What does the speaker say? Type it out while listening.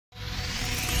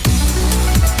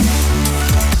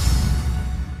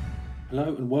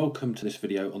Hello and welcome to this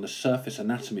video on the surface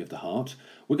anatomy of the heart.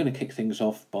 We're going to kick things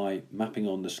off by mapping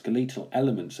on the skeletal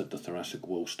elements of the thoracic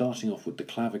wall, starting off with the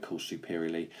clavicle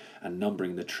superiorly and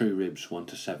numbering the true ribs 1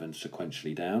 to 7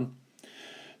 sequentially down.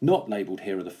 Not labelled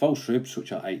here are the false ribs,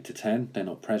 which are 8 to 10. They're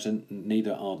not present,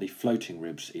 neither are the floating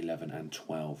ribs 11 and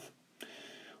 12.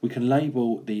 We can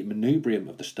label the manubrium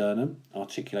of the sternum,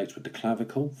 articulates with the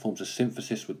clavicle, forms a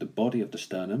symphysis with the body of the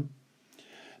sternum.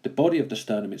 The body of the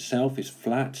sternum itself is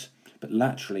flat, but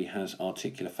laterally has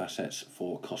articular facets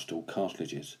for costal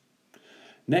cartilages.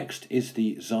 Next is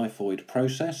the xiphoid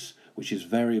process, which is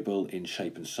variable in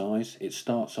shape and size. It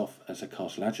starts off as a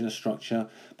cartilaginous structure,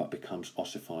 but becomes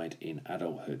ossified in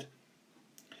adulthood.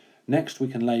 Next, we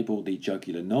can label the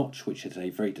jugular knot, which is a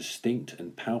very distinct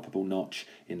and palpable notch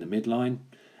in the midline.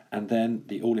 And then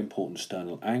the all-important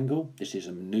sternal angle. This is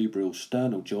a manubrial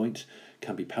sternal joint,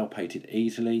 can be palpated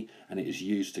easily, and it is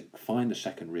used to find the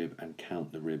second rib and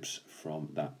count the ribs from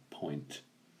that point.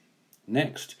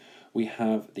 Next, we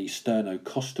have the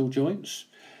Sterno-Costal joints.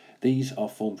 These are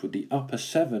formed with the upper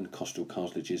 7 costal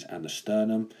cartilages and the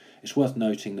sternum. It's worth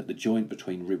noting that the joint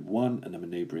between rib 1 and the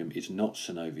manubrium is not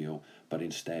synovial, but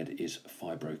instead is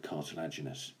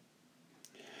fibrocartilaginous.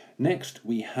 Next,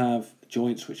 we have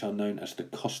joints which are known as the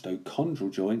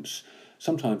Costochondral Joints,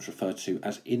 sometimes referred to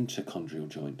as interchondral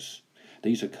joints.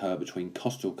 These occur between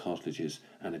costal cartilages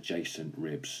and adjacent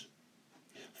ribs.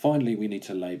 Finally, we need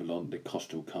to label on the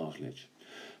costal cartilage.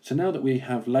 So now that we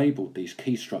have labelled these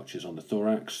key structures on the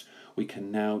thorax, we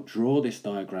can now draw this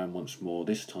diagram once more,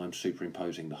 this time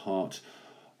superimposing the heart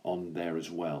on there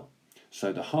as well.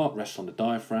 So the heart rests on the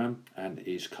diaphragm and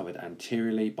is covered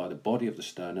anteriorly by the body of the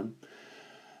sternum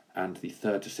and the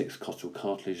 3rd to 6th costal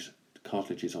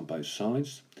cartilages on both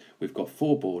sides. We've got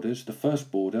 4 borders. The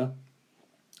first border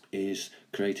is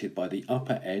created by the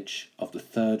upper edge of the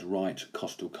 3rd right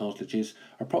costal cartilages,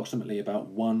 approximately about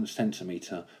 1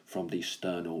 centimetre from the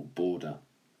sternal border.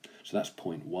 So that's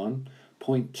point 1.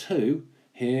 Point 2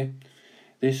 here,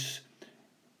 this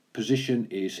position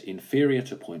is inferior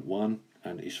to point 1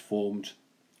 and is formed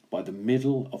by the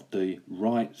middle of the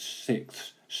right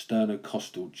 6th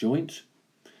sternocostal joint.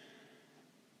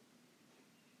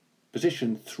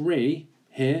 Position 3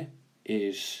 here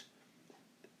is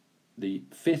the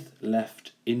 5th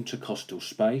left intercostal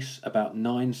space, about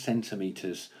 9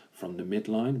 centimetres from the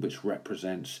midline, which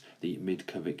represents the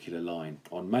midclavicular line.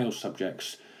 On male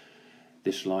subjects,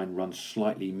 this line runs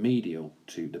slightly medial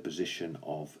to the position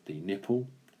of the nipple,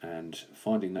 and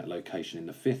finding that location in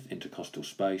the 5th intercostal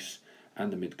space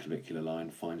and the midclavicular line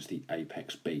finds the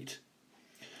apex beat.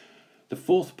 The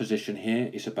 4th position here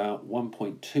is about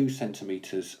 1.2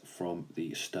 centimetres from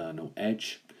the sternal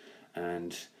edge,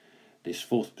 and this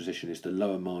 4th position is the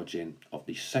lower margin of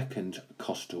the 2nd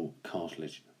costal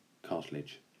cartilage.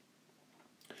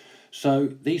 So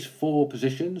these 4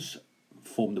 positions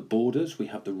form the borders. We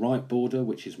have the right border,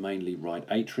 which is mainly right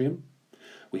atrium.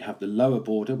 We have the lower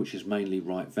border, which is mainly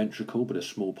right ventricle, but a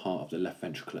small part of the left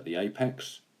ventricle at the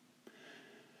apex.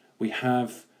 We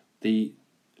have the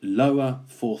lower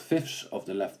 4/5 of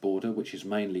the left border, which is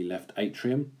mainly left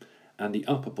atrium, and the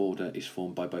upper border is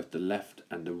formed by both the left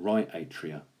and the right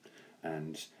atria.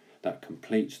 And that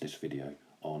completes this video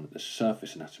on the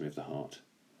surface anatomy of the heart.